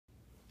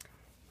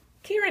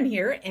Karen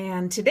here,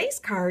 and today's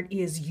card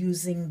is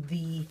using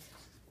the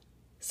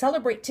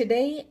Celebrate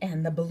Today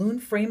and the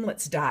Balloon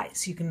Framelits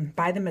dies. You can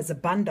buy them as a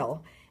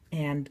bundle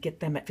and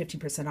get them at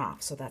 15%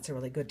 off, so that's a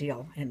really good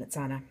deal. And it's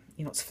on a,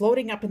 it's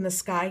floating up in the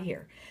sky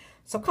here.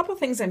 So a couple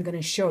things I'm going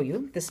to show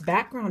you. This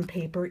background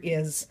paper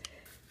is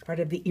part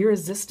of the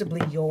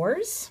Irresistibly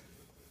Yours.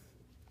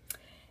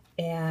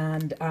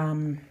 And,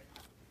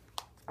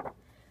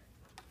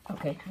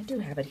 okay, I do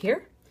have it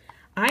here.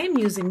 I am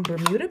using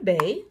Bermuda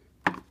Bay.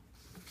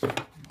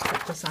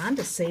 Put this on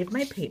to save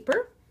my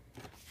paper.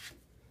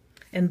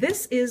 And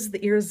this is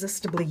the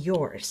Irresistibly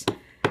Yours.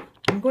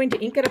 I'm going to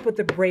ink it up with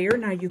the brayer.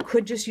 Now you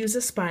could just use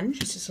a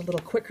sponge. It's just a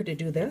little quicker to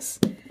do this.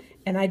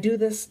 And I do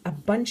this a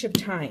bunch of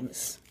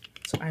times.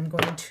 So I'm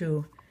going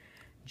to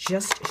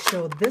just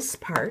show this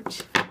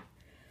part,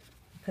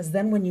 because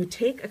then when you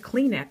take a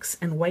Kleenex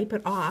and wipe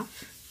it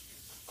off,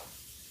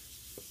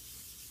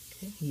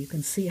 okay, you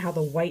can see how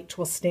the white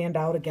will stand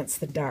out against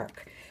the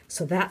dark.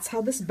 So that's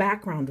how this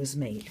background was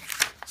made.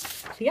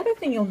 The other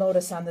thing you'll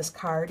notice on this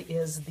card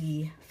is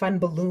the fun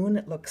balloon.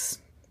 It looks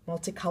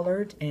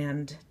multicolored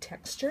and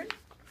textured.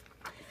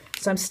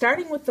 So I'm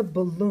starting with the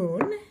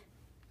balloon.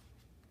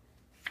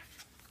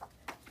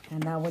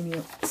 And now when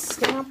you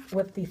stamp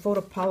with the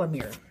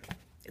photopolymer,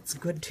 it's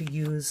good to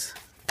use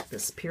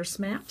this Pierce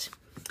mat.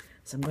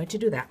 So I'm going to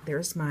do that.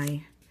 There's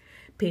my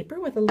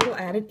paper with a little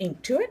added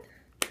ink to it.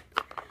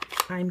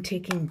 I'm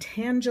taking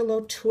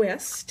Tangelo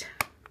Twist.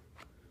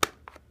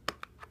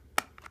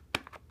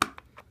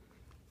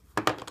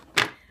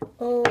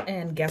 Oh,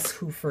 and guess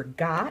who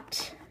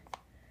forgot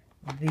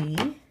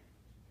the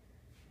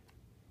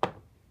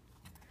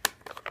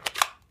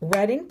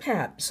red ink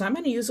pad? So I'm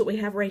going to use what we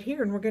have right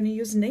here, and we're going to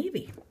use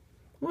navy.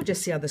 We'll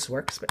just see how this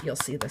works, but you'll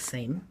see the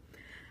same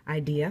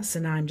idea. So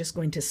now I'm just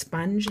going to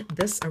sponge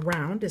this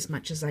around as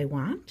much as I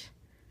want,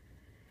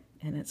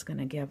 and it's going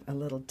to give a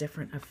little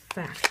different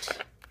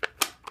effect.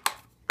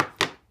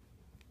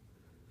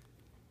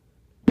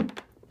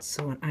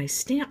 So when I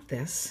stamp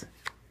this,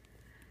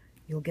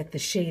 you'll get the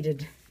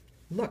shaded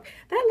look.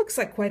 That looks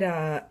like quite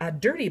a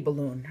dirty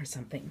balloon or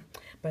something,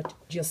 but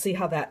you'll see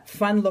how that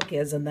fun look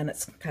is, and then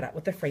it's cut out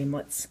with the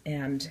framelits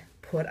and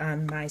put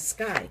on my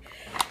sky.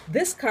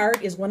 This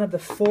card is one of the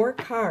 4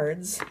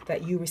 cards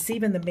that you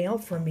receive in the mail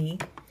from me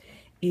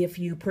if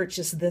you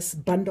purchase this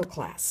bundle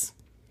class.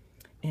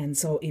 And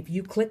so if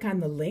you click on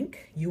the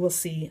link, you will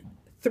see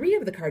 3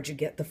 of the cards you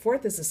get. The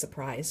 4th is a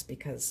surprise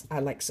because I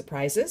like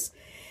surprises.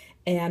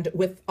 And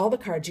with all the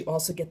cards, you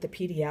also get the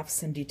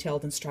PDFs and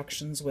detailed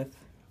instructions with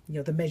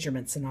the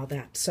measurements and all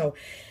that. So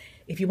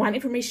if you want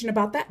information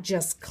about that,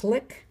 just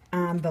click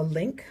on the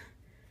link,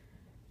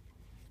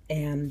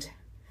 and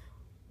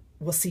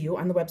we'll see you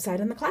on the website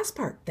in the class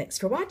part. Thanks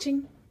for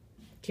watching.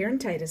 Karen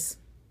Titus.